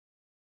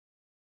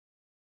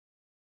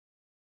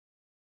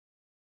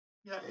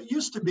Yeah, it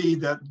used to be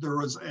that there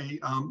was a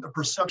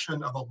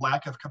perception of a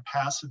lack of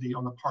capacity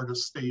on the part of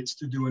states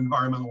to do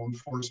environmental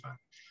enforcement.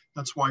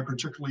 That's why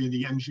particularly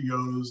the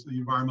NGOs, the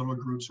environmental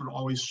groups would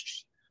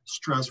always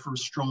stress for a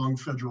strong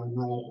federal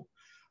role.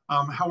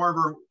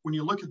 However, when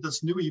you look at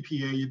this new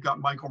EPA, you've got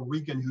Michael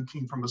Regan, who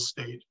came from a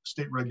state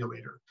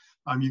regulator.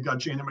 You've got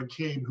Jana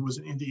McCabe, who was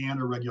an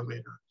Indiana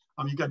regulator.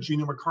 You've got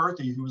Gina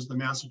McCarthy, who was the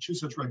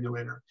Massachusetts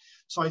regulator.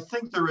 So I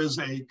think there is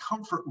a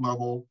comfort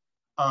level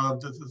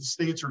that the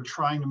states are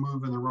trying to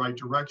move in the right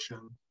direction.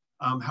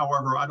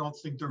 However, I don't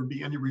think there would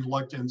be any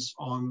reluctance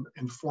on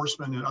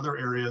enforcement in other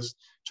areas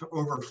to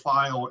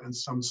overfile in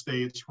some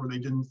states where they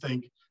didn't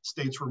think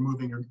states were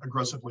moving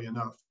aggressively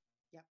enough.